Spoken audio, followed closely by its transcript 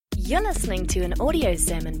You're listening to an audio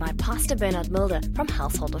sermon by Pastor Bernard Mulder from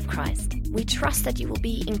Household of Christ. We trust that you will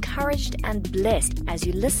be encouraged and blessed as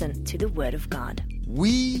you listen to the Word of God.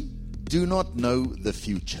 We do not know the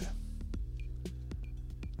future,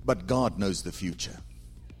 but God knows the future.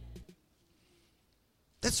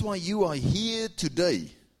 That's why you are here today,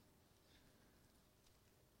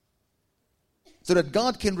 so that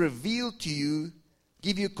God can reveal to you,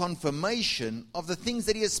 give you confirmation of the things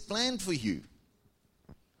that He has planned for you.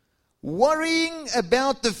 Worrying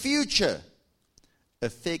about the future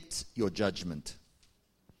affects your judgment,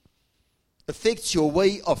 affects your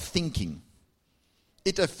way of thinking.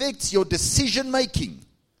 It affects your decision making.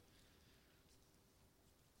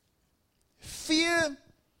 Fear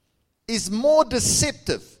is more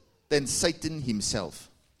deceptive than Satan himself.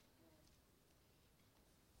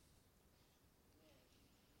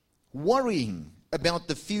 Worrying about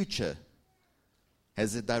the future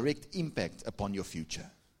has a direct impact upon your future,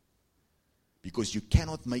 because you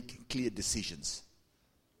cannot make clear decisions.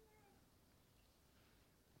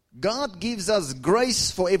 God gives us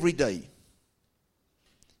grace for every day.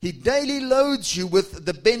 He daily loads you with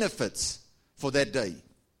the benefits for that day.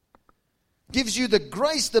 Gives you the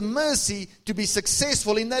grace, the mercy to be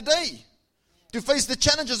successful in that day, to face the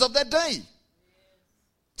challenges of that day.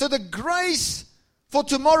 So the grace for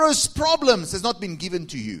tomorrow's problems has not been given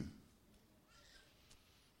to you.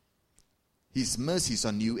 His mercies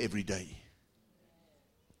are new every day.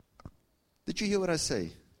 Did you hear what I say?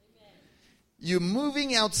 Amen. You're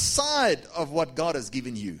moving outside of what God has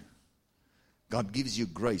given you. God gives you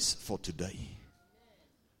grace for today.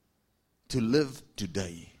 To live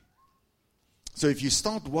today. So if you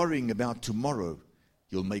start worrying about tomorrow,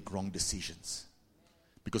 you'll make wrong decisions.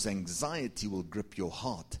 Because anxiety will grip your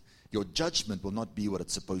heart. Your judgment will not be what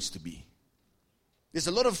it's supposed to be. There's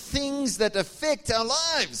a lot of things that affect our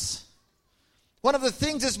lives. One of the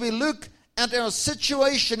things is we look at our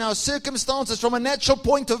situation, our circumstances from a natural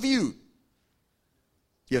point of view.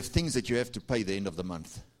 You have things that you have to pay the end of the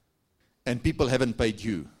month. And people haven't paid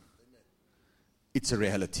you. It's a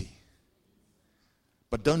reality.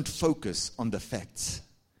 But don't focus on the facts.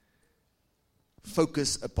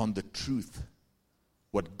 Focus upon the truth.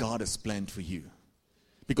 What God has planned for you.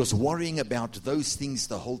 Because worrying about those things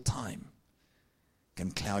the whole time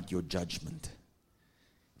can cloud your judgment.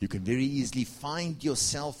 You can very easily find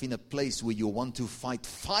yourself in a place where you want to fight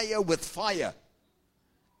fire with fire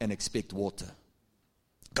and expect water.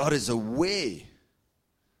 God is aware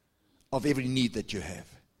of every need that you have.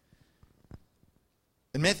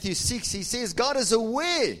 In Matthew 6, He says, God is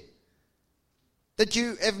aware that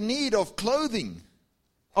you have need of clothing,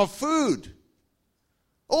 of food,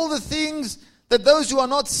 all the things that those who are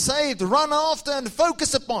not saved run after and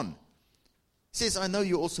focus upon. He says, I know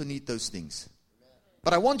you also need those things.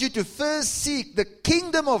 But I want you to first seek the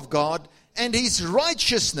kingdom of God and His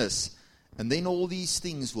righteousness. And then all these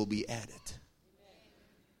things will be added.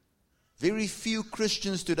 Very few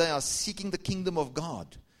Christians today are seeking the kingdom of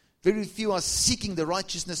God. Very few are seeking the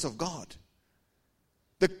righteousness of God.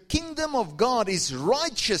 The kingdom of God is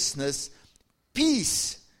righteousness,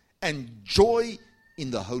 peace, and joy in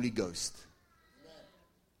the Holy Ghost.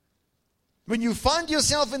 When you find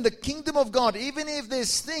yourself in the kingdom of God, even if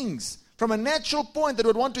there's things from a natural point that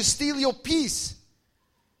would want to steal your peace,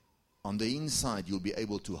 on the inside you'll be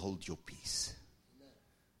able to hold your peace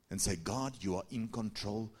and say, God, you are in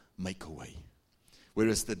control, make a way.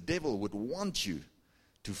 Whereas the devil would want you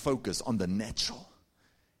to focus on the natural.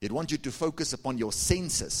 He'd want you to focus upon your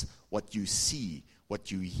senses, what you see,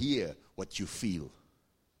 what you hear, what you feel.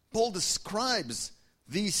 Paul describes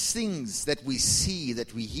these things that we see,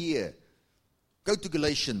 that we hear. Go to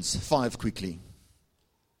Galatians 5 quickly.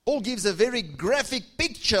 Paul gives a very graphic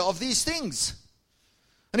picture of these things.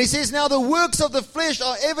 And he says, now the works of the flesh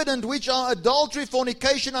are evident, which are adultery,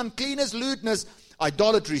 fornication, uncleanness, lewdness,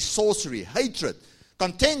 idolatry, sorcery, hatred,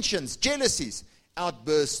 contentions, jealousies,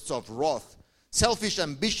 outbursts of wrath, selfish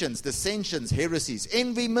ambitions, dissensions, heresies,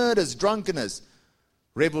 envy, murders, drunkenness,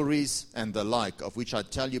 revelries, and the like, of which I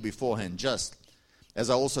tell you beforehand, just as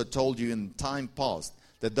I also told you in time past,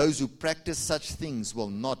 that those who practice such things will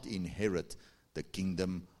not inherit the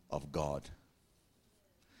kingdom of God.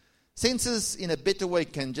 Senses, in a better way,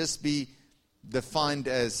 can just be defined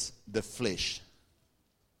as the flesh.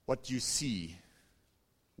 What you see,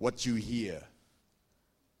 what you hear,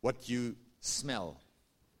 what you smell.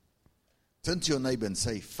 Turn to your neighbor and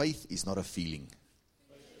say, faith is not a feeling.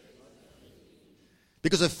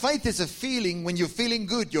 Because if faith is a feeling, when you're feeling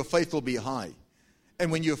good, your faith will be high.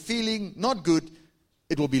 And when you're feeling not good,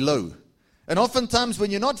 it will be low. And oftentimes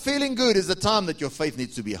when you're not feeling good is the time that your faith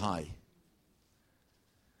needs to be high.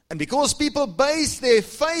 And because people base their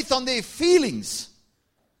faith on their feelings,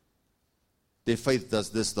 their faith does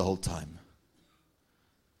this the whole time.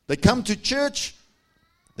 They come to church,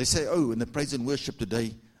 they say, oh, in the praise and worship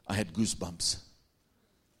today, I had goosebumps.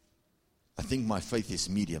 I think my faith is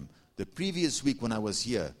medium. The previous week when I was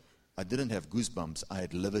here, I didn't have goosebumps, I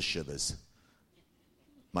had liver shivers.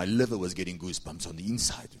 My liver was getting goosebumps on the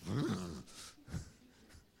inside.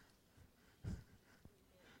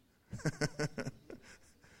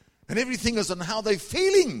 And everything is on how they're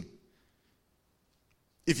feeling.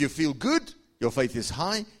 If you feel good, your faith is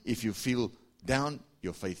high. If you feel down,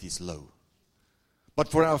 your faith is low. But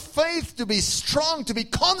for our faith to be strong, to be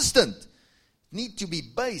constant, need to be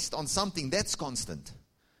based on something that's constant.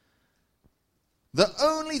 The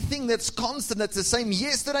only thing that's constant, that's the same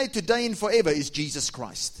yesterday, today, and forever is Jesus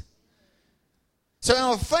Christ. So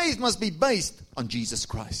our faith must be based on Jesus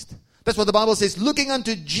Christ. That's what the Bible says, looking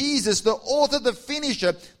unto Jesus, the author, the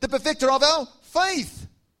finisher, the perfecter of our faith.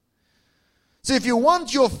 So if you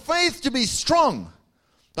want your faith to be strong,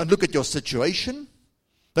 don't look at your situation,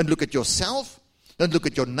 don't look at yourself, don't look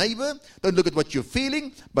at your neighbor, don't look at what you're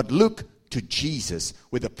feeling, but look to Jesus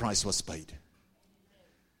where the price was paid.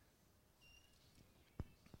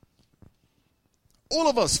 All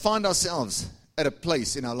of us find ourselves at a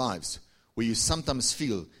place in our lives where you sometimes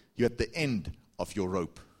feel you're at the end of your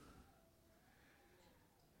rope.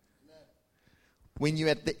 When you're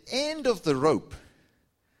at the end of the rope,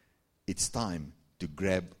 it's time to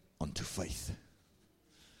grab onto faith.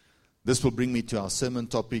 This will bring me to our sermon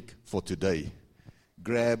topic for today.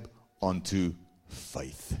 Grab onto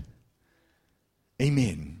faith.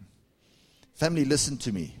 Amen. Family, listen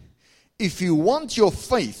to me. If you want your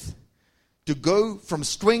faith to go from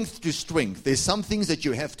strength to strength, there's some things that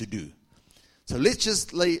you have to do. So let's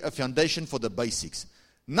just lay a foundation for the basics.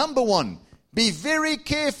 Number one, be very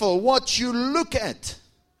careful what you look at.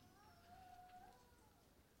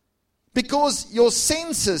 Because your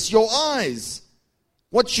senses, your eyes,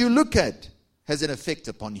 what you look at has an effect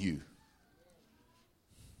upon you.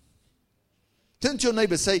 Turn to your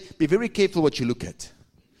neighbor and say, be very careful what you look at.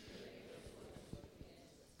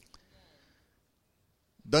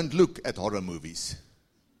 Don't look at horror movies.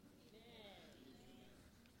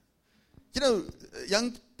 You know,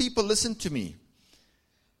 young people, listen to me.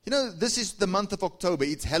 You know, this is the month of October.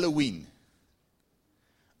 It's Halloween.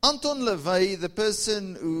 Anton LaVey, the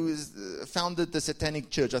person who founded the Satanic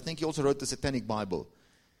Church, I think he also wrote the Satanic Bible.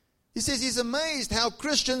 He says he's amazed how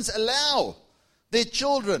Christians allow their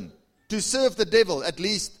children to serve the devil at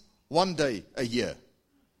least one day a year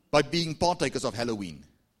by being partakers of Halloween.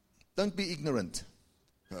 Don't be ignorant.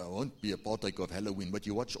 I won't be a partaker of Halloween, but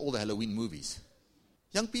you watch all the Halloween movies.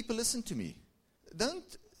 Young people, listen to me.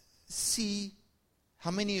 Don't see how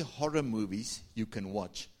many horror movies you can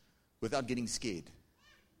watch without getting scared.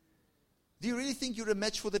 Do you really think you're a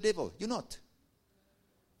match for the devil? You're not.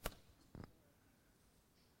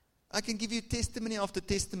 I can give you testimony after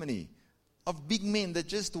testimony of big men that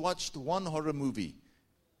just watched one horror movie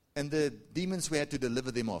and the demons, we had to deliver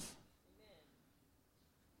them off.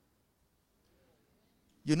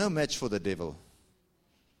 You're no match for the devil.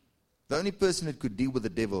 The only person that could deal with the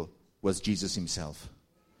devil was Jesus himself.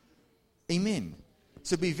 Amen.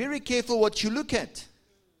 So be very careful what you look at.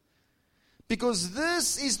 Because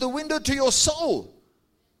this is the window to your soul.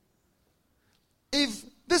 If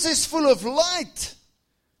this is full of light,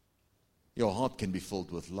 your heart can be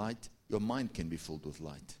filled with light. Your mind can be filled with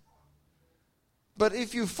light. But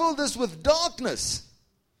if you fill this with darkness,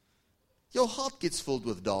 your heart gets filled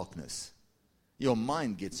with darkness. Your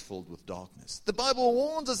mind gets filled with darkness. The Bible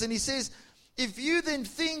warns us and he says, if you then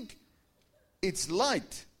think it's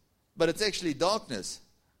light, but it's actually darkness,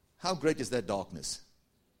 how great is that darkness?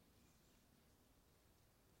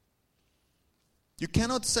 You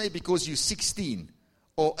cannot say because you're 16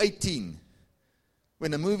 or 18,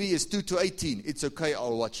 when a movie is 2 to 18, it's okay,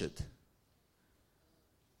 I'll watch it.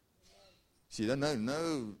 See,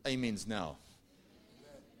 no amens now.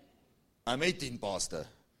 I'm 18, Pastor.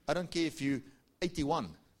 I don't care if you're 81.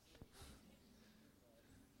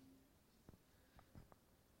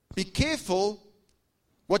 Be careful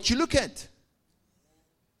what you look at.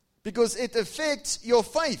 Because it affects your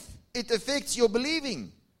faith. It affects your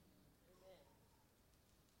believing.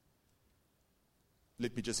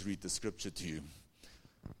 Let me just read the scripture to you.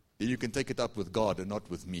 You can take it up with God and not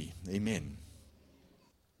with me. Amen.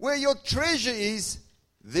 Where your treasure is,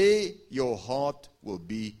 there your heart will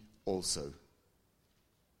be also.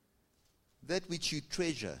 That which you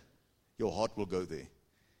treasure, your heart will go there.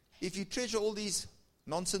 If you treasure all these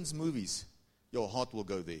nonsense movies, your heart will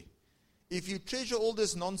go there. If you treasure all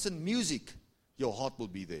this nonsense music, your heart will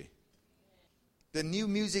be there. The new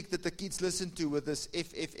music that the kids listen to with this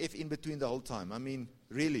F in between the whole time. I mean,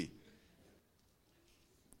 really.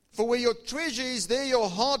 For where your treasure is, there your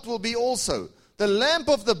heart will be also. The lamp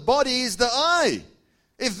of the body is the eye.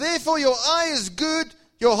 If therefore your eye is good,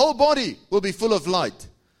 your whole body will be full of light.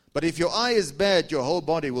 But if your eye is bad, your whole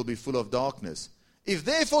body will be full of darkness. If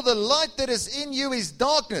therefore the light that is in you is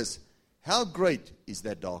darkness, how great is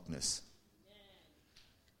that darkness?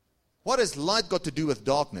 What has light got to do with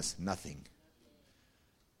darkness? Nothing.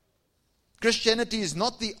 Christianity is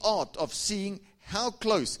not the art of seeing how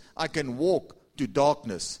close I can walk to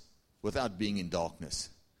darkness without being in darkness.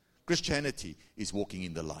 Christianity is walking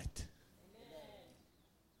in the light.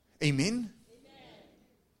 Amen? Amen?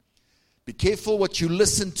 Be careful what you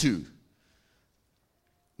listen to.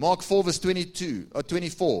 Mark 4 verse 22 or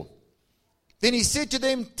 24. Then he said to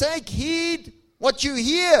them, take heed what you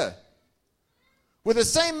hear. With the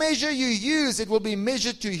same measure you use, it will be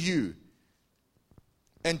measured to you.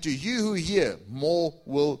 And to you who hear, more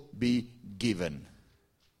will be given.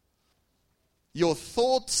 Your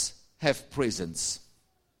thoughts have presence.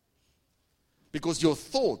 Because your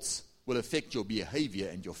thoughts will affect your behavior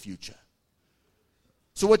and your future.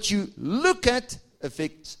 So what you look at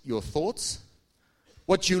affects your thoughts.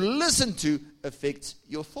 What you listen to affects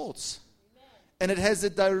your thoughts. And it has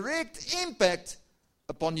a direct impact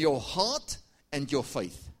upon your heart and your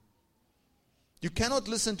faith. You cannot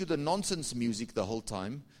listen to the nonsense music the whole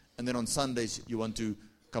time, and then on Sundays you want to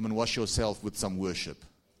come and wash yourself with some worship.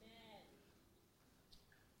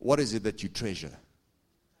 What is it that you treasure?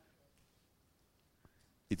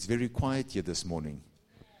 It's very quiet here this morning.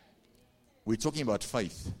 We're talking about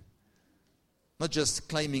faith. Not just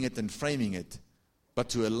claiming it and framing it, but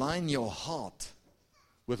to align your heart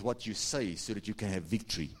with what you say so that you can have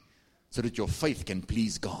victory, so that your faith can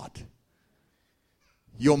please God.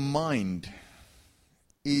 Your mind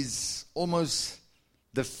is almost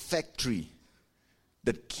the factory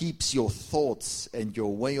that keeps your thoughts and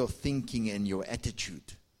your way of thinking and your attitude,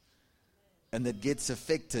 and that gets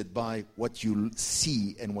affected by what you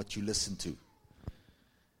see and what you listen to.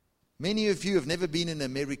 Many of you have never been in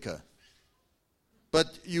America,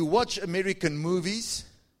 but you watch American movies,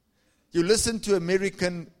 you listen to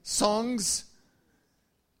American songs,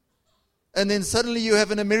 and then suddenly you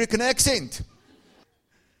have an American accent.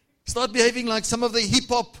 Start behaving like some of the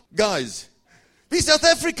hip-hop guys. Be South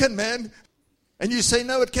African, man. And you say,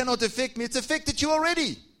 no, it cannot affect me. It's affected you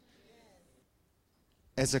already.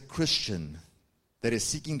 As a Christian that is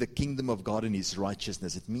seeking the kingdom of God and His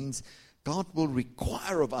righteousness, it means God will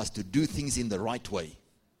require of us to do things in the right way.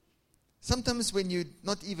 Sometimes when you're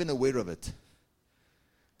not even aware of it,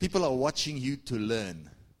 people are watching you to learn.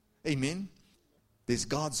 Amen? There's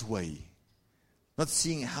God's way. Not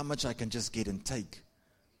seeing how much I can just get and take,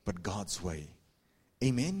 but God's way.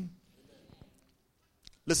 Amen?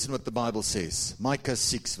 Listen what the Bible says. Micah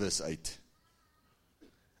 6 verse 8.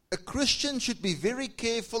 A Christian should be very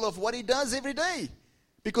careful of what he does every day,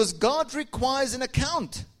 because God requires an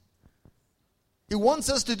account. He wants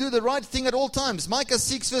us to do the right thing at all times. Micah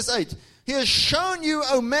 6 verse 8. He has shown you,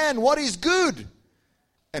 O man, what is good.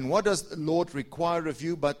 And what does the Lord require of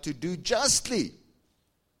you but to do justly,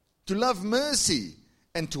 to love mercy,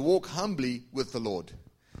 and to walk humbly with the Lord?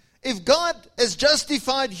 If God has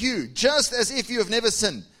justified you just as if you have never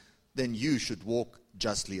sinned, then you should walk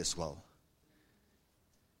justly as well.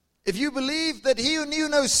 If you believe that He who knew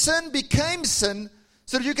no sin became sin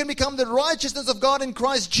so that you can become the righteousness of God in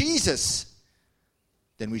Christ Jesus,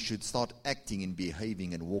 then we should start acting and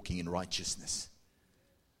behaving and walking in righteousness.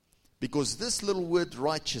 Because this little word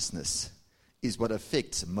righteousness is what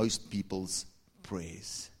affects most people's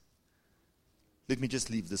prayers. Let me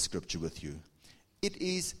just leave this scripture with you. It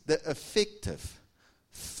is the effective,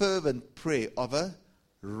 fervent prayer of a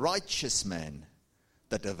righteous man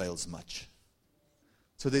that avails much.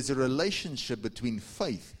 So there's a relationship between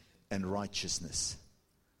faith and righteousness.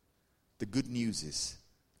 The good news is,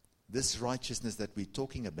 this righteousness that we're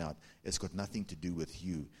talking about has got nothing to do with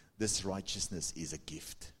you. This righteousness is a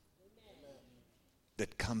gift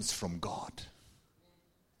that comes from God.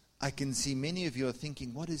 I can see many of you are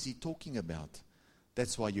thinking, what is he talking about?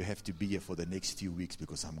 That's why you have to be here for the next few weeks,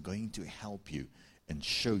 because I'm going to help you and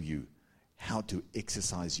show you how to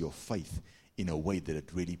exercise your faith in a way that it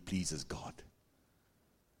really pleases God.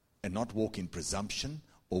 And not walk in presumption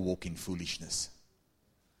or walk in foolishness,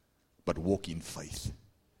 but walk in faith.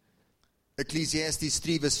 Ecclesiastes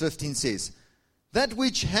 3 verse 15 says, that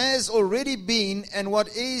which has already been and what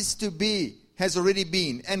is to be has already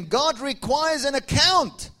been. And God requires an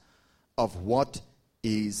account of what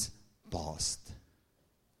is past.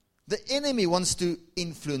 The enemy wants to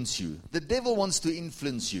influence you. The devil wants to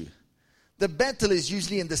influence you. the battle is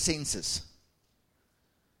usually in the senses.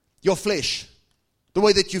 Your flesh, the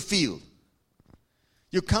way that you feel.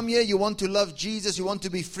 You come here, you want to love Jesus, you want to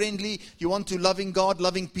be friendly, you want to loving God,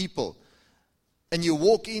 loving people. And you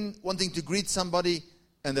walk in wanting to greet somebody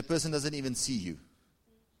and the person doesn't even see you.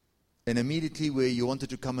 And immediately where you wanted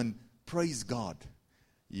to come and praise God,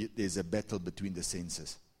 there's a battle between the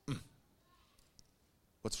senses.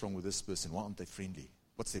 What's wrong with this person? Why aren't they friendly?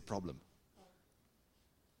 What's their problem?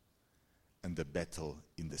 And the battle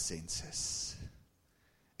in the senses.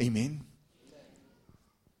 Amen?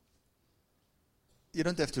 You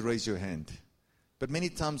don't have to raise your hand. But many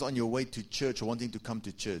times on your way to church or wanting to come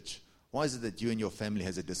to church, why is it that you and your family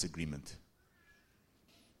has a disagreement?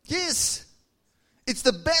 Yes, it's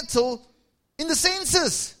the battle in the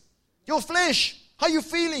senses. Your flesh, how you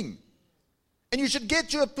feeling? And you should get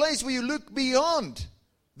to a place where you look beyond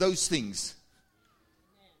those things.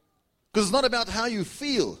 Because it's not about how you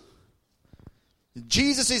feel.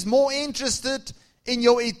 Jesus is more interested in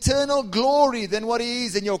your eternal glory than what He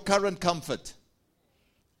is in your current comfort.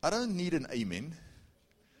 I don't need an amen.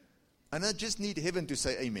 And I just need heaven to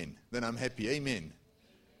say amen. Then I'm happy. Amen.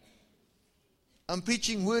 I'm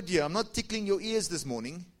preaching word here. I'm not tickling your ears this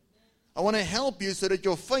morning. I want to help you so that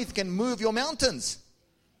your faith can move your mountains.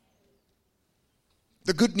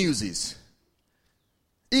 The good news is,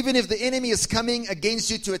 even if the enemy is coming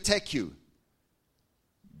against you to attack you,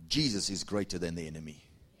 Jesus is greater than the enemy.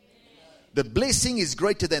 The blessing is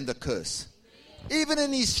greater than the curse. Even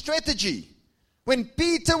in his strategy, when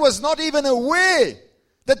Peter was not even aware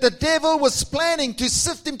that the devil was planning to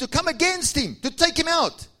sift him, to come against him, to take him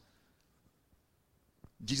out,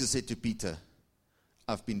 Jesus said to Peter,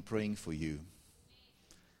 I've been praying for you.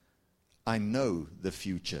 I know the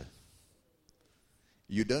future.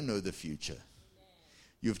 You don't know the future.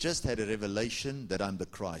 You've just had a revelation that I'm the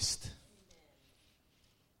Christ.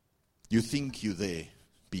 You think you're there,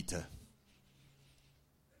 Peter.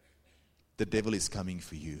 The devil is coming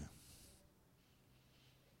for you.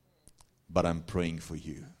 But I'm praying for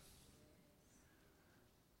you.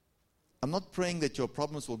 I'm not praying that your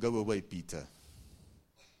problems will go away, Peter.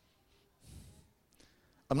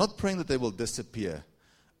 I'm not praying that they will disappear.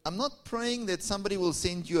 I'm not praying that somebody will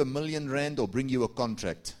send you R1 million or bring you a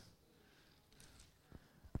contract.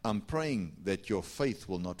 I'm praying that your faith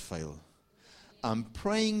will not fail. I'm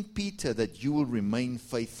praying, Peter, that you will remain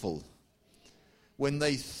faithful. When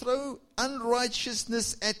they throw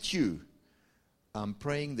unrighteousness at you, I'm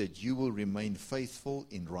praying that you will remain faithful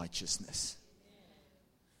in righteousness.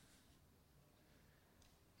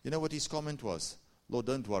 You know what his comment was? Lord,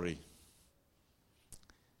 don't worry.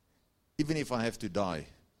 Even if I have to die,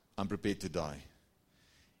 I'm prepared to die.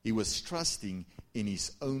 He was trusting in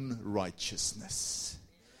his own righteousness.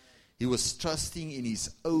 He was trusting in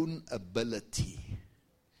his own ability.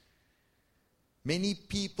 Many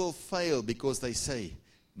people fail because they say,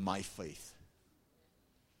 my faith.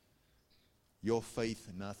 Your faith,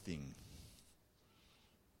 nothing.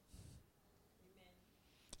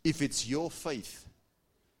 If it's your faith,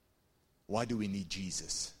 why do we need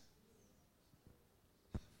Jesus?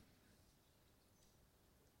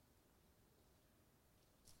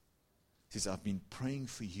 He says, I've been praying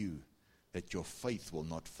for you that your faith will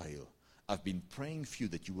not fail. I've been praying for you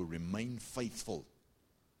that you will remain faithful.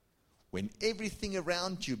 When everything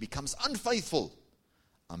around you becomes unfaithful,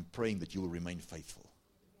 I'm praying that you will remain faithful.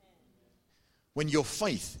 When your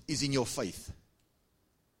faith is in your faith,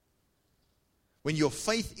 when your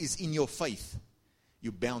faith is in your faith,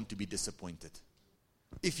 you're bound to be disappointed.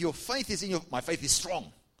 If your faith is in your, my faith is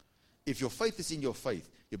strong. If your faith is in your faith,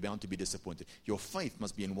 you're bound to be disappointed. Your faith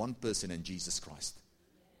must be in one person, in Jesus Christ.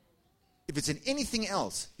 If it's in anything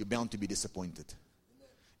else, you're bound to be disappointed.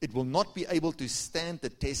 It will not be able to stand the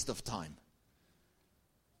test of time.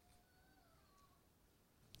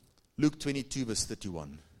 Luke 22 verse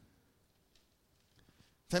 31.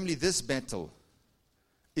 Family, this battle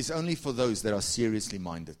is only for those that are seriously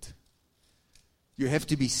minded. You have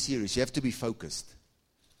to be serious. You have to be focused.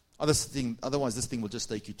 Otherwise, this thing will just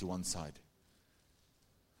take you to one side.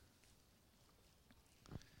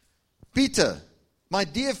 Peter, my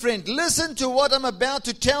dear friend, listen to what I'm about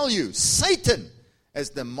to tell you. Satan has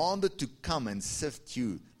demanded to come and sift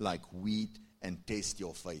you like wheat and test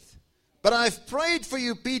your faith. But I've prayed for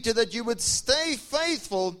you, Peter, that you would stay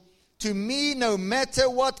faithful to me no matter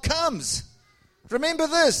what comes. Remember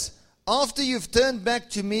this, after you've turned back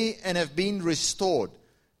to me and have been restored,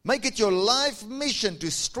 make it your life mission to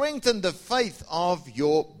strengthen the faith of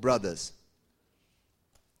your brothers.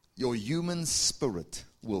 Your human spirit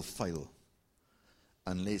will fail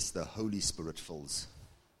unless the Holy Spirit fills.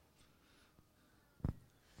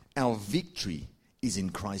 Our victory is in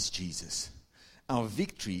Christ Jesus. Our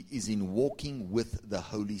victory is in walking with the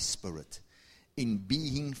Holy Spirit, in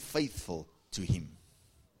being faithful to Him.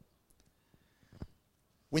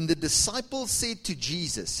 When the disciples said to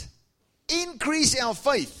Jesus, increase our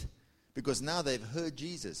faith, because now they've heard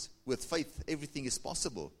Jesus. With faith, everything is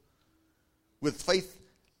possible. With faith,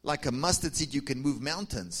 like a mustard seed, you can move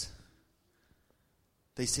mountains.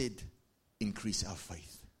 They said, increase our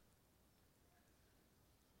faith.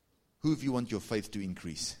 Who do you want your faith to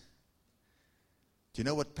increase? Do you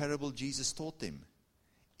know what parable Jesus taught them?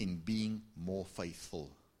 In being more faithful.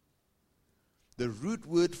 The root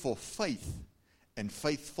word for faith and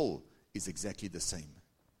faithful is exactly the same.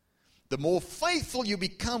 The more faithful you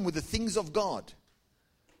become with the things of God,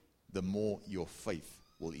 the more your faith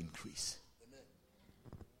will increase. Amen.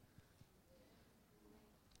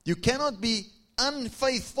 You cannot be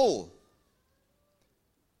unfaithful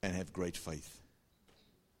and have great faith.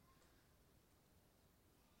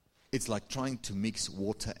 It's like trying to mix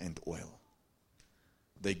water and oil.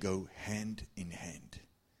 They go hand in hand.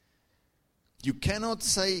 You cannot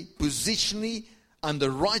say positionally, I'm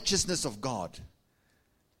the righteousness of God,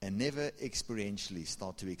 and never experientially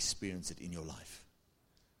start to experience it in your life.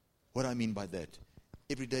 What I mean by that,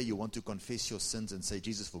 every day you want to confess your sins and say,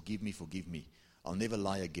 Jesus, forgive me, I'll never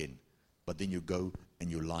lie again. But then you go and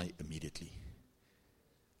you lie immediately.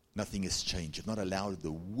 Nothing has changed. You've not allowed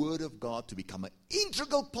the Word of God to become an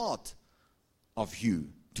integral part of you,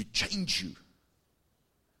 to change you,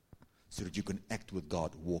 so that you can act with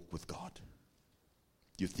God, walk with God.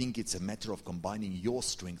 You think it's a matter of combining your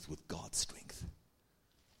strength with God's strength.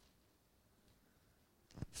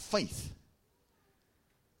 Faith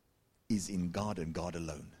is in God and God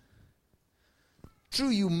alone. True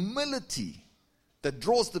humility that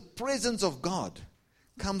draws the presence of God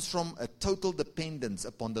comes from a total dependence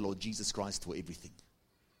upon the Lord Jesus Christ for everything.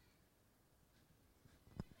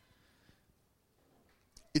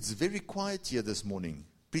 It's very quiet here this morning,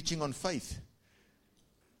 preaching on faith.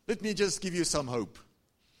 Let me just give you some hope.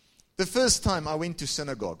 The first time I went to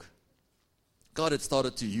synagogue, God had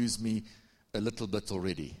started to use me a little bit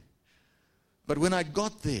already. But when I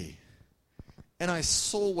got there and I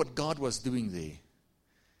saw what God was doing there,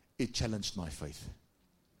 it challenged my faith.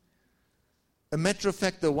 A matter of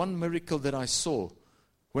fact, the one miracle that I saw,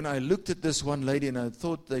 when I looked at this one lady and I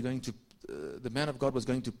thought the man of God was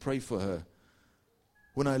going to pray for her.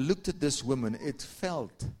 When I looked at this woman, it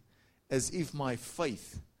felt as if my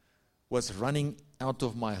faith was running out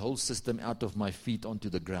of my whole system, out of my feet onto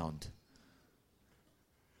the ground.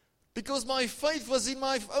 Because my faith was in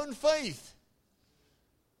my own faith.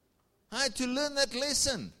 I had to learn that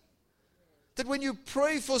lesson. That when you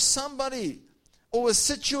pray for somebody or a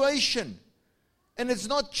situation and it's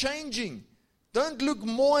not changing, don't look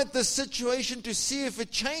more at the situation to see if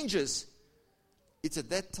it changes. It's at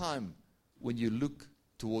that time when you look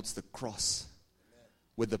towards the cross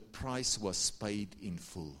where the price was paid in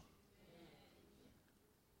full.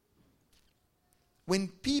 When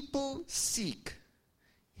people seek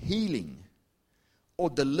healing or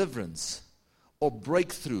deliverance or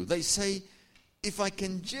breakthrough, they say, if I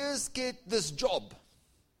can just get this job,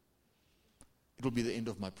 it will be the end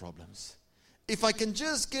of my problems. If I can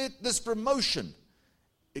just get this promotion,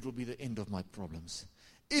 it will be the end of my problems.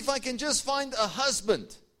 If I can just find a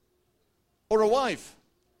husband or a wife,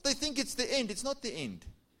 they think it's the end. It's not the end.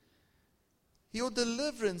 Your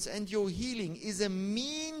deliverance and your healing is a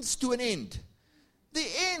means to an end. The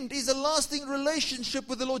end is a lasting relationship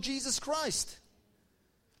with the Lord Jesus Christ.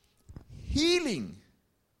 Healing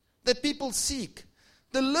that people seek,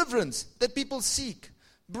 deliverance that people seek,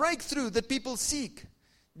 breakthrough that people seek.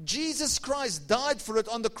 Jesus Christ died for it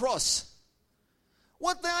on the cross.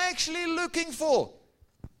 What they're actually looking for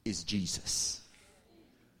is Jesus.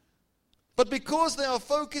 But because they are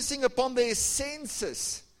focusing upon their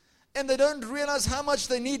senses and they don't realize how much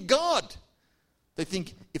they need God, they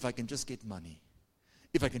think, if I can just get money,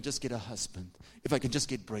 if I can just get a husband, if I can just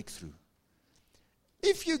get breakthrough.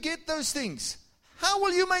 If you get those things, how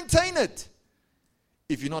will you maintain it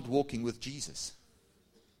if you're not walking with Jesus?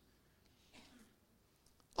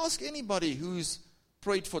 Ask anybody who's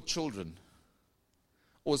prayed for children,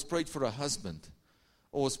 or has prayed for a husband,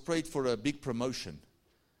 or has prayed for a big promotion.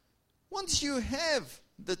 Once you have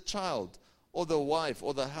the child, or the wife,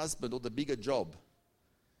 or the husband, or the bigger job,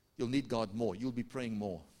 you'll need God more. You'll be praying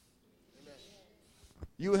more. Amen.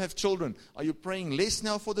 You have children. Are you praying less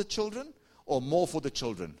now for the children, or more for the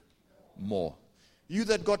children? More. You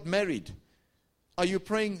that got married, are you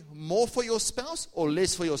praying more for your spouse, or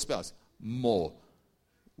less for your spouse? More.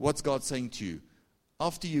 What's God saying to you?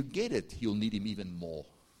 After you get it, you'll need Him even more.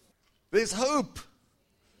 There's hope.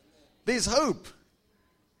 There's hope.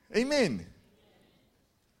 Amen.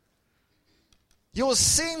 Your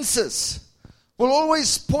senses will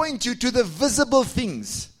always point you to the visible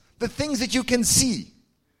things, the things that you can see.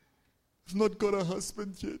 I've not got a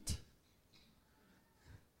husband yet.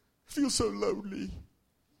 I feel so lonely.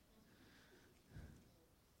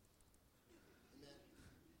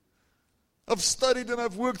 I've studied and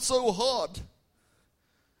I've worked so hard,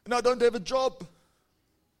 and I don't have a job.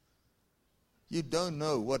 You don't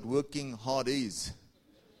know what working hard is.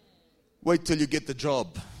 Wait till you get the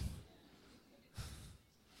job.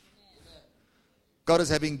 God is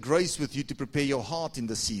having grace with you to prepare your heart in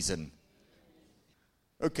the season.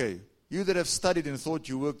 Okay, you that have studied and thought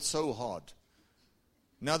you worked so hard,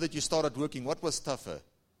 now that you started working, what was tougher?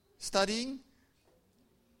 Studying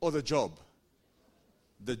or the job?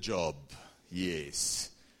 The job,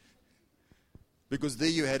 yes. Because there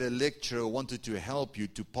you had a lecturer who wanted to help you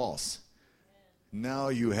to pass. Now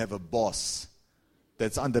you have a boss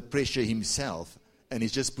that's under pressure himself, and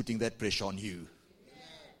he's just putting that pressure on you.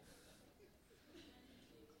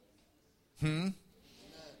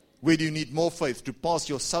 Where do you need more faith? To pass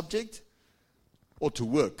your subject or to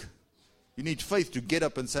work? You need faith to get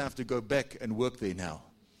up and say, I have to go back and work there now.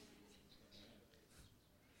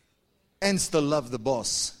 And still love the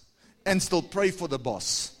boss. And still pray for the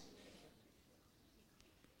boss.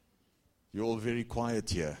 You're all very quiet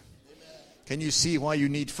here. Can you see why you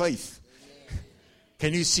need faith?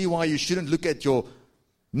 Can you see why you shouldn't look at your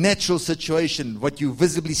natural situation, what you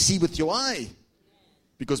visibly see with your eye?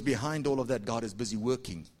 Because behind all of that, God is busy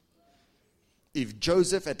working. If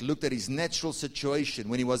Joseph had looked at his natural situation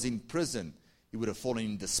when he was in prison, he would have fallen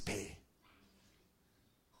in despair.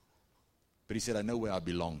 But he said, I know where I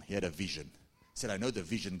belong. He had a vision. He said, I know the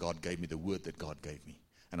vision God gave me, the word that God gave me,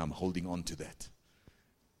 and I'm holding on to that.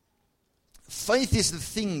 Faith is the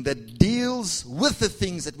thing that deals with the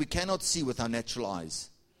things that we cannot see with our natural eyes.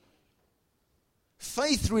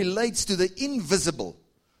 Faith relates to the invisible.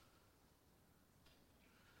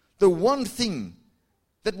 The one thing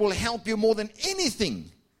that will help you more than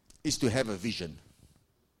anything is to have a vision.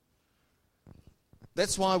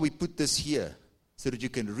 That's why we put this here, so that you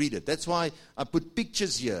can read it. That's why I put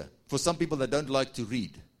pictures here for some people that don't like to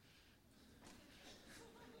read.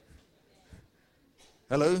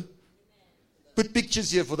 Hello? Put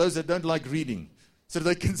pictures here for those that don't like reading, so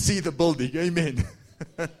they can see the building. Amen.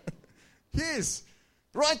 Yes.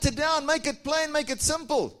 Write it down. Make it plain. Make it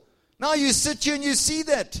simple. Now you sit here and you see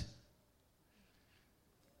that.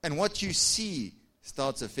 And what you see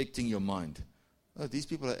starts affecting your mind. Oh, these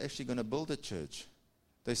people are actually going to build a church.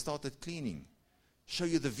 They started cleaning. Show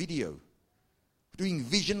you the video. Doing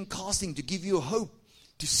vision casting to give you hope.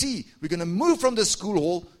 To see, we're going to move from the school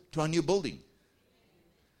hall to our new building.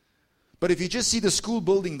 But if you just see the school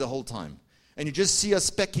building the whole time, and you just see us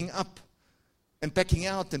packing up, and packing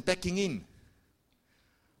out, and packing in,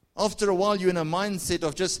 after a while you're in a mindset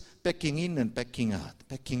of just packing in and packing out,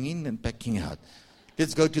 packing in and packing out.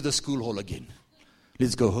 Let's go to the school hall again.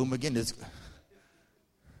 Let's go home again.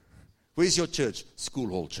 Where's your church? School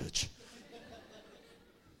hall church.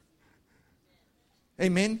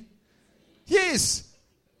 Amen? Yes.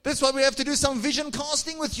 That's why we have to do some vision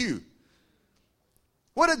casting with you.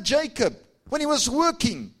 What did Jacob, when he was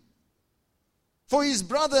working for his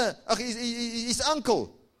brother, his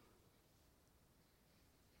uncle,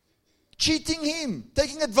 cheating him,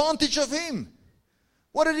 taking advantage of him,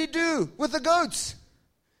 what did he do with the goats?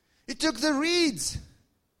 He took the reeds,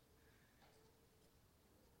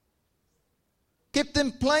 kept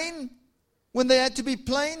them plain when they had to be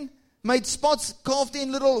plain, made spots, carved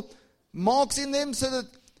in little marks in them so that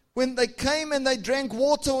when they came and they drank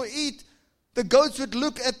water or eat, the goats would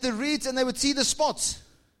look at the reeds and they would see the spots.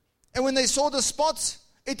 And when they saw the spots,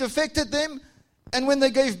 it affected them. And when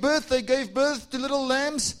they gave birth to little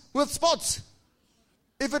lambs with spots.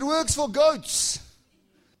 If it works for goats,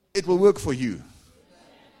 it will work for you.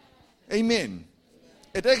 Amen.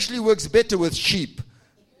 It actually works better with sheep.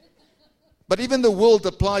 But even the world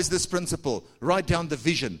applies this principle. Write down the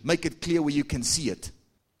vision. Make it clear where you can see it.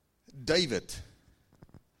 David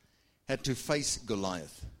had to face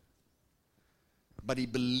Goliath. But he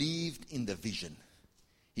believed in the vision.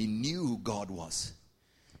 He knew who God was.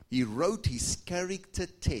 He wrote his character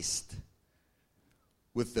test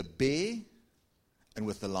with the bear and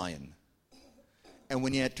with the lion. And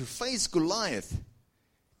when he had to face Goliath,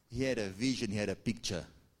 he had a vision, he had a picture.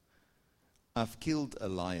 I've killed a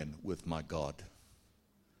lion with my God.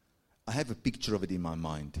 I have a picture of it in my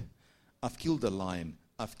mind. I've killed a lion.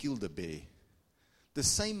 I've killed a bear. The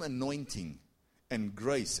same anointing and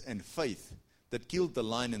grace and faith that killed the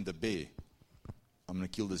lion and the bear, I'm going to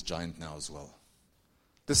kill this giant now as well.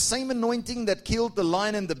 The same anointing that killed the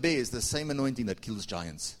lion and the bear is the same anointing that kills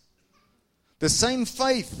giants. The same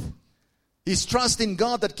faith, his trust in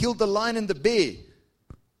God that killed the lion and the bear,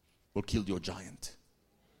 will kill your giant.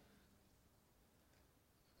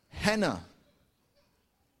 Hannah,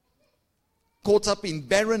 caught up in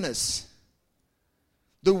barrenness.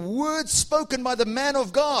 The word spoken by the man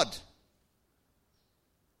of God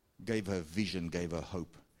gave her vision, gave her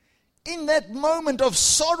hope. In that moment of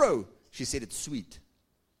sorrow, she said it's sweet.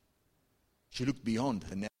 She looked beyond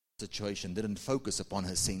her natural situation, didn't focus upon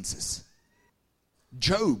her senses.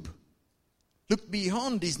 Job looked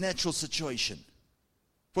beyond his natural situation,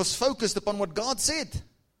 was focused upon what God said.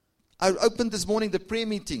 I opened this morning the prayer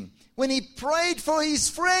meeting. When he prayed for his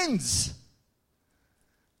friends,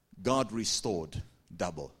 God restored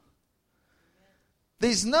double.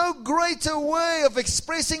 There's no greater way of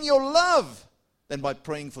expressing your love than by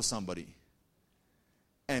praying for somebody.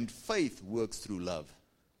 And faith works through love.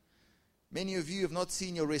 Many of you have not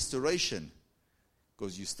seen your restoration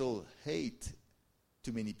because you still hate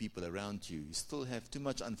too many people around you. You still have too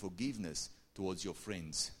much unforgiveness towards your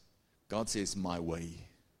friends. God says, my way.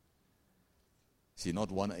 See, not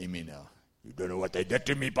one amen now. You don't know what they did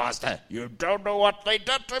to me, Pastor. You don't know what they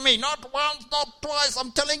did to me. Not once, not twice.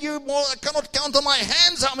 I'm telling you more. I cannot count on my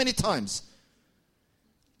hands how many times.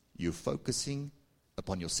 You're focusing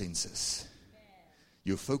upon your senses.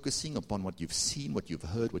 You're focusing upon what you've seen, what you've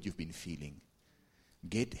heard, what you've been feeling.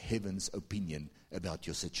 Get heaven's opinion about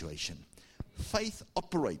your situation. Faith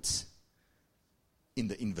operates in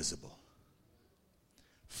the invisible.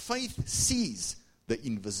 Faith sees the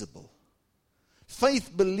invisible.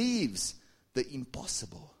 Faith believes the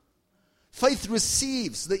impossible. Faith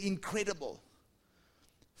receives the incredible.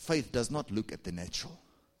 Faith does not look at the natural.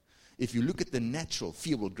 If you look at the natural,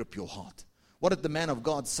 fear will grip your heart. What did the man of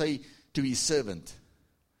God say to his servant?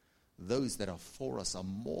 Those that are for us are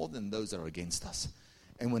more than those that are against us.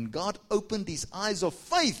 And when God opened his eyes of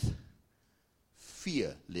faith,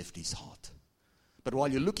 fear left his heart. But while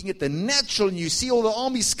you're looking at the natural and you see all the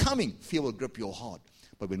armies coming, fear will grip your heart.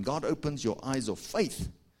 But when God opens your eyes of faith,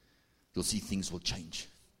 you'll see things will change.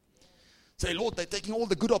 Say, Lord, they're taking all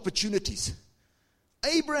the good opportunities.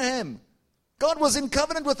 Abraham, God was in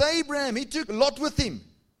covenant with Abraham. He took Lot with him.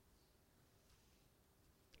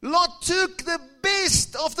 Lot took the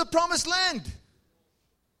best of the promised land.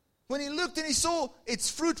 When he looked and he saw, it's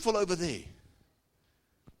fruitful over there.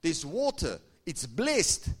 There's water. It's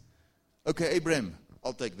blessed. Okay, Abraham,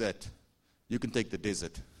 I'll take that. You can take the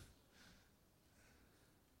desert.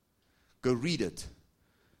 Go read it.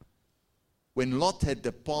 When Lot had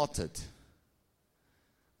departed,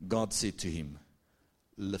 God said to him,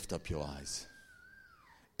 lift up your eyes.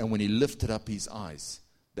 And when he lifted up his eyes,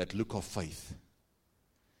 that look of faith,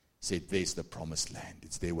 said, there's the promised land.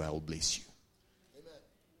 It's there where I will bless you. Amen.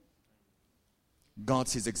 God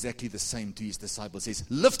says exactly the same to his disciples. He says,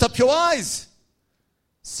 lift up your eyes.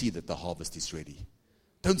 See that the harvest is ready.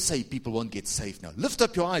 Don't say people won't get saved now. Lift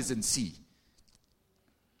up your eyes and see.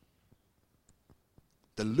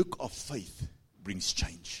 The look of faith brings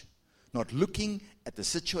change. Not looking at the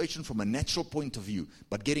situation from a natural point of view,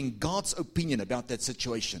 but getting God's opinion about that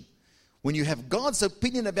situation. When you have God's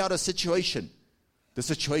opinion about a situation, the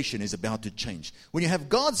situation is about to change. When you have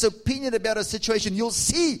God's opinion about a situation, you'll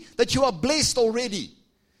see that you are blessed already.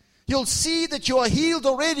 You'll see that you are healed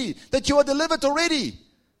already, that you are delivered already.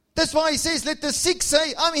 That's why he says, let the sick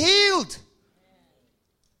say, I'm healed.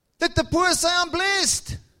 Let the poor say, I'm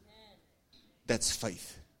blessed. That's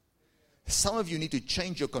faith. Some of you need to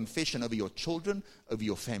change your confession over your children, over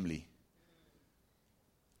your family.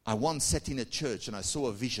 I once sat in a church and I saw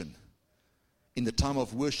a vision. In the time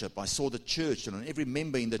of worship, I saw the church, and on every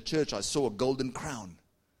member in the church, I saw a golden crown.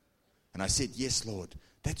 And I said, yes, Lord,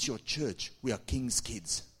 that's your church. We are king's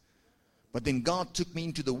kids. But then God took me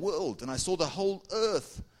into the world, and I saw the whole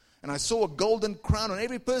earth, and I saw a golden crown on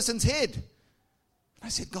every person's head. And I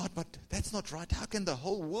said, God, but that's not right. How can the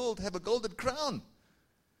whole world have a golden crown?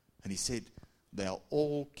 And he said, they are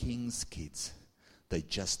all king's kids. They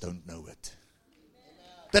just don't know it.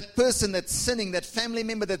 That person that's sinning, that family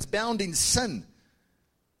member that's bound in sin,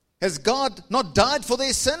 has God not died for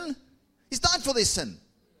their sin? He's died for their sin.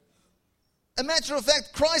 A matter of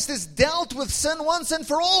fact, Christ has dealt with sin once and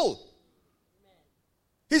for all.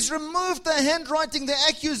 He's removed the handwriting, the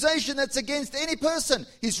accusation that's against any person.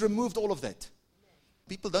 He's removed all of that.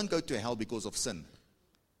 People don't go to hell because of sin.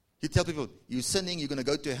 You tell people, you're sinning, you're going to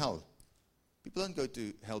go to hell. People don't go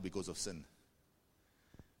to hell because of sin.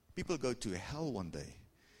 People go to hell one day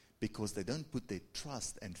because they don't put their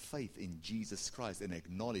trust and faith in Jesus Christ and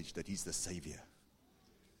acknowledge that He's the Savior.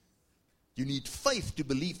 You need faith to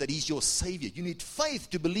believe that He's your Savior. You need faith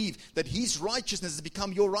to believe that His righteousness has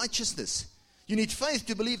become your righteousness. You need faith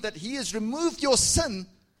to believe that He has removed your sin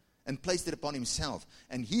and placed it upon Himself.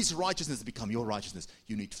 And His righteousness has become your righteousness.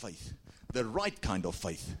 You need faith. The right kind of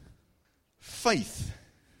faith. Faith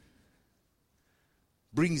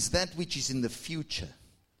brings that which is in the future,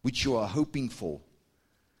 which you are hoping for,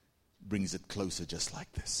 brings it closer just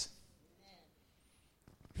like this.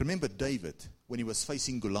 Remember David when he was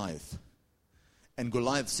facing Goliath. And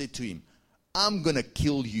Goliath said to him, I'm going to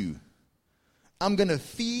kill you. I'm going to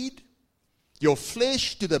feed your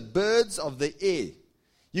flesh to the birds of the air.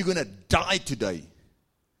 You're going to die today.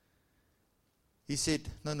 He said,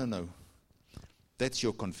 no. That's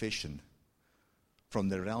your confession from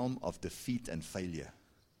the realm of defeat and failure.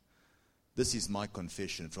 This is my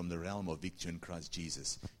confession from the realm of victory in Christ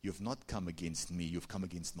Jesus. You've not come against me. You've come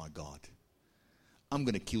against my God. I'm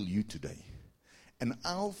going to kill you today. And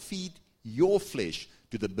I'll feed your flesh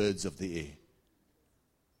to the birds of the air.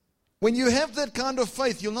 When you have that kind of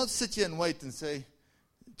faith, you'll not sit here and wait and say,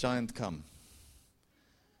 giant, come.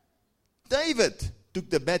 David took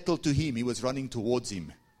the battle to him. He was running towards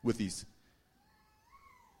him with his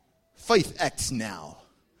faith. Acts now.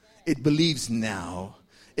 It believes now.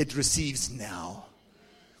 It receives now.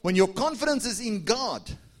 When your confidence is in God,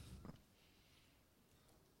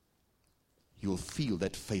 you'll feel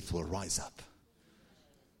that faith will rise up.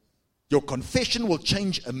 Your confession will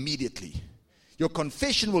change immediately. Your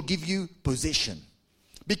confession will give you possession.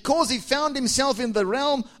 Because he found himself in the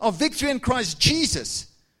realm of victory in Christ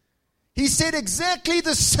Jesus, he said exactly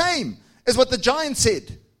the same as what the giant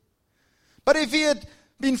said. But if he had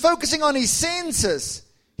been focusing on his senses,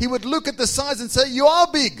 he would look at the size and say, you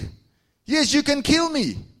are big. Yes, you can kill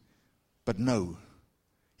me. But no.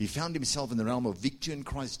 He found himself in the realm of victory in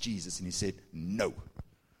Christ Jesus, and he said, no.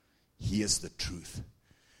 Here's the truth.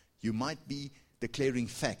 You might be declaring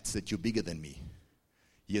facts that you're bigger than me.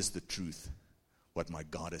 Here's the truth. What my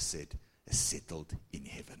God has said is settled in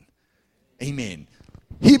heaven. Amen.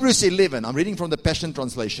 Hebrews 11. I'm reading from the Passion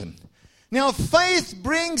Translation. Now faith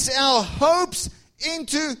brings our hopes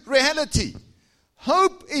into reality.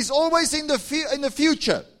 Hope is always in the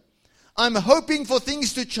future. I'm hoping for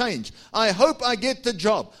things to change. I hope I get the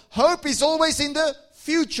job. Hope is always in the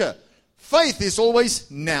future. Faith is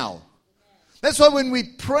always now. That's why when we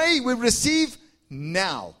pray, we receive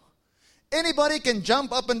now. Anybody can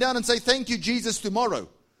jump up and down and say, thank you, Jesus, tomorrow.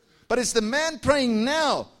 But it's the man praying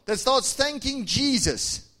now that starts thanking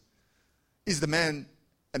Jesus is the man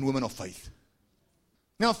and woman of faith.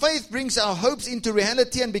 Now, faith brings our hopes into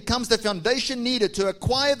reality and becomes the foundation needed to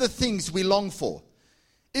acquire the things we long for.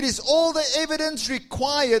 It is all the evidence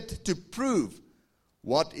required to prove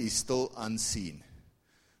what is still unseen.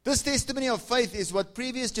 This testimony of faith is what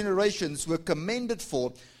previous generations were commended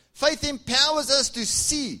for. Faith empowers us to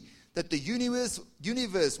see that the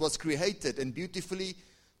universe was created and beautifully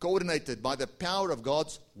coordinated by the power of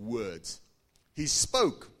God's words. He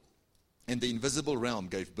spoke, and the invisible realm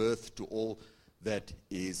gave birth to all that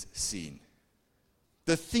is seen.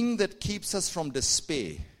 The thing that keeps us from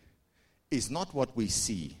despair is not what we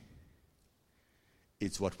see,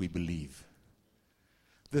 it's what we believe.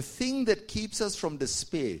 The thing that keeps us from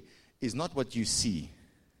despair is not what you see,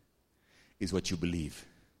 is what you believe.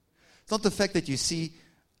 It's not the fact that you see,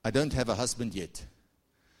 I don't have a husband yet,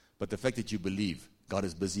 but the fact that you believe God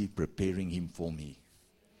is busy preparing him for me.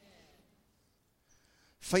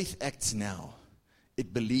 Faith acts now.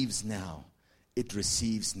 It believes now. It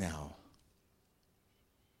receives now.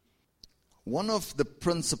 One of the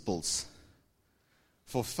principles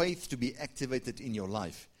for faith to be activated in your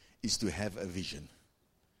life is to have a vision.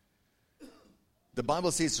 The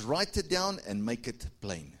Bible says, write it down and make it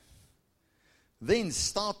plain. Then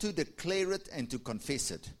start to declare it and to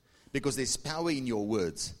confess it, because there's power in your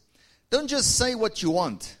words. Don't just say what you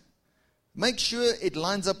want. Make sure it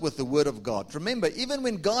lines up with the Word of God. Remember, even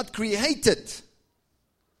when God created,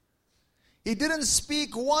 He didn't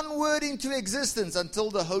speak one word into existence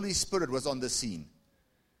until the Holy Spirit was on the scene.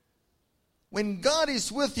 When God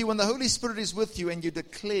is with you, when the Holy Spirit is with you and you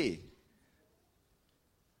declare,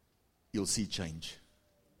 you'll see change.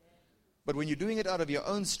 But when you're doing it out of your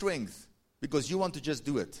own strength, because you want to just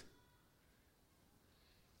do it,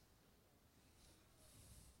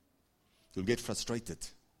 you'll get frustrated.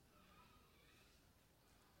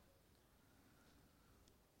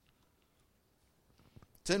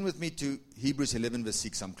 Turn with me to Hebrews 11 verse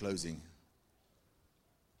 6. I'm closing.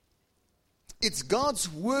 It's God's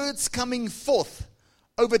words coming forth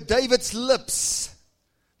over David's lips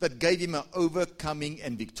that gave him an overcoming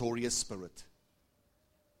and victorious spirit.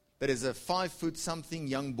 That as a 5 foot something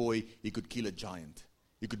young boy, he could kill a giant.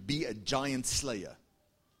 He could be a giant slayer.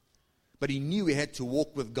 But he knew he had to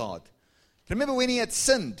walk with God. Remember when he had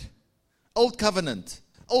sinned? Old covenant.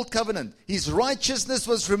 His righteousness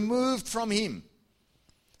was removed from him.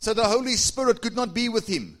 So the Holy Spirit could not be with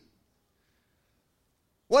him.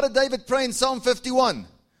 What did David pray in Psalm 51?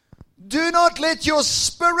 Do not let your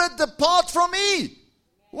spirit depart from me.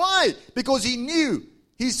 Why? Because he knew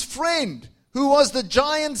his friend, who was the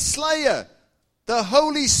giant slayer, the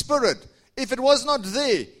Holy Spirit, if it was not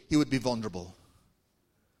there, he would be vulnerable.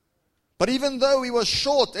 But even though he was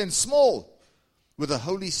short and small, with the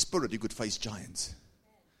Holy Spirit he could face giants.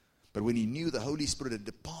 But when he knew the Holy Spirit had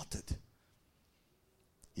departed,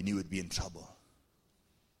 he knew he'd be in trouble.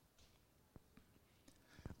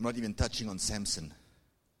 I'm not even touching on Samson.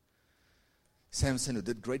 Samson, who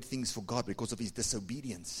did great things for God because of his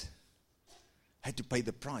disobedience, had to pay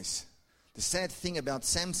the price. The sad thing about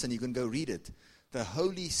Samson, you can go read it. The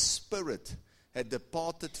Holy Spirit had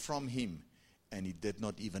departed from him, and he did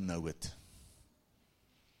not even know it.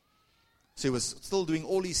 So he was still doing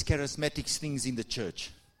all these charismatic things in the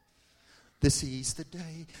church. This is the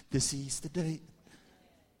day, this is the day.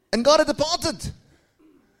 And God had departed.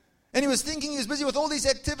 And he was thinking he was busy with all these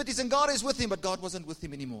activities, and God is with him, but God wasn't with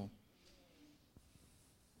him anymore.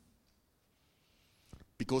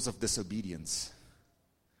 Because of disobedience.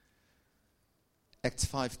 Acts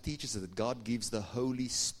 5 teaches us that God gives the Holy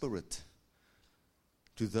Spirit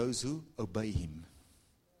to those who obey him.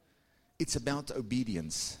 It's about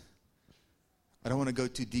obedience. I don't want to go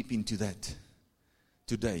too deep into that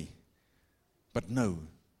today. But know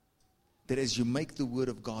that as you make the Word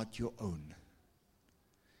of God your own,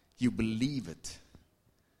 you believe it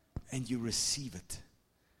and you receive it,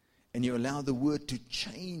 and you allow the Word to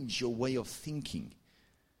change your way of thinking,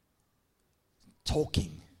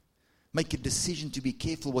 talking. Make a decision to be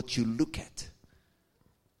careful what you look at,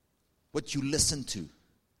 what you listen to,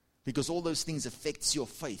 because all those things affects your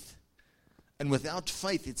faith. And without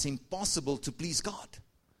faith, it's impossible to please God.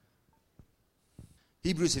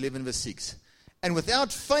 Hebrews 11 verse 6. And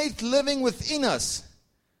without faith living within us,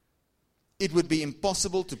 it would be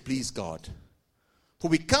impossible to please God. For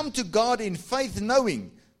we come to God in faith,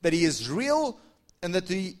 knowing that He is real and that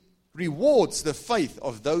He rewards the faith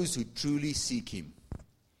of those who truly seek Him.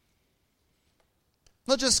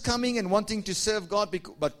 Not just coming and wanting to serve God,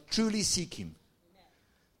 but truly seek Him.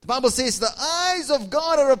 The Bible says the eyes of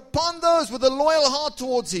God are upon those with a loyal heart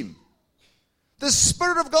towards Him. The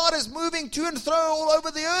Spirit of God is moving to and fro all over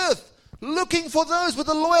the earth, looking for those with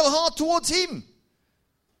a loyal heart towards Him.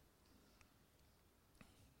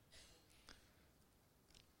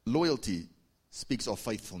 Loyalty speaks of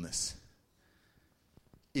faithfulness.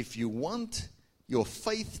 If you want your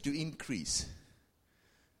faith to increase,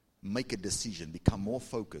 make a decision, become more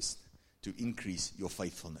focused to increase your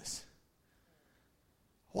faithfulness.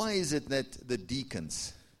 Why is it that the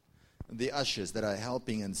deacons, the ushers that are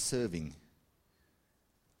helping and serving,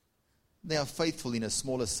 they are faithful in a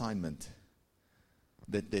small assignment,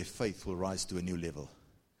 that their faith will rise to a new level?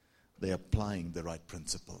 They are applying the right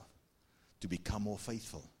principle to become more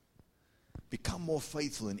faithful. Become more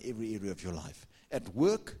faithful in every area of your life. At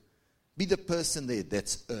work, be the person there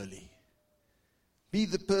that's early. Be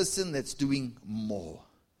the person that's doing more.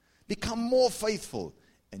 Become more faithful,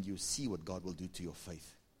 and you see what God will do to your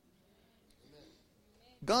faith.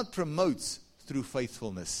 God promotes through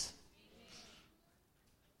faithfulness.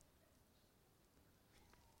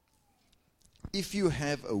 If you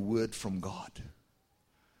have a word from God,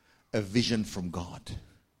 a vision from God,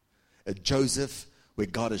 a Joseph where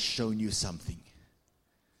God has shown you something,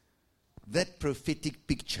 that prophetic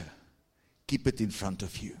picture, keep it in front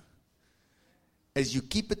of you. As you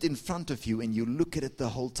keep it in front of you and you look at it the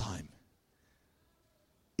whole time,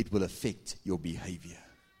 it will affect your behavior.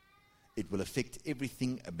 It will affect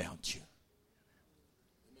everything about you.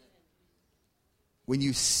 When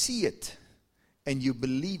you see it and you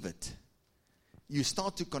believe it, you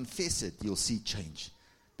start to confess it, you'll see change.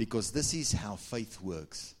 Because this is how faith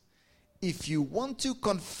works. If you want to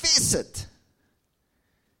confess it,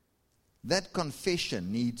 that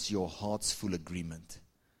confession needs your heart's full agreement.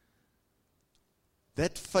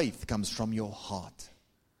 That faith comes from your heart.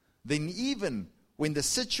 Then even when the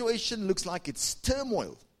situation looks like it's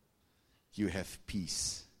turmoil, you have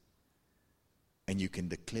peace. And you can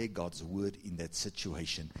declare God's word in that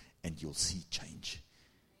situation, and you'll see change.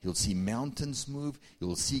 You'll see mountains move.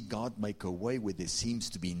 You'll see God make a way where there seems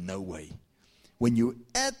to be no way. When you're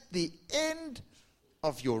at the end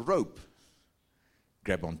of your rope,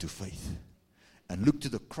 grab onto faith and look to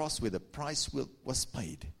the cross where the price was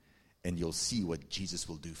paid, and you'll see what Jesus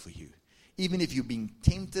will do for you. Even if you're being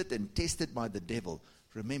tempted and tested by the devil,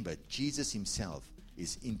 remember, Jesus himself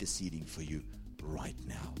is interceding for you right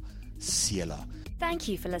now. Selah. Thank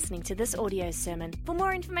you for listening to this audio sermon. For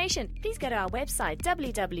more information, please go to our website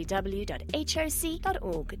www.hoc.org.za.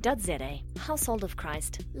 Household of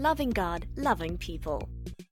Christ, loving God, loving people.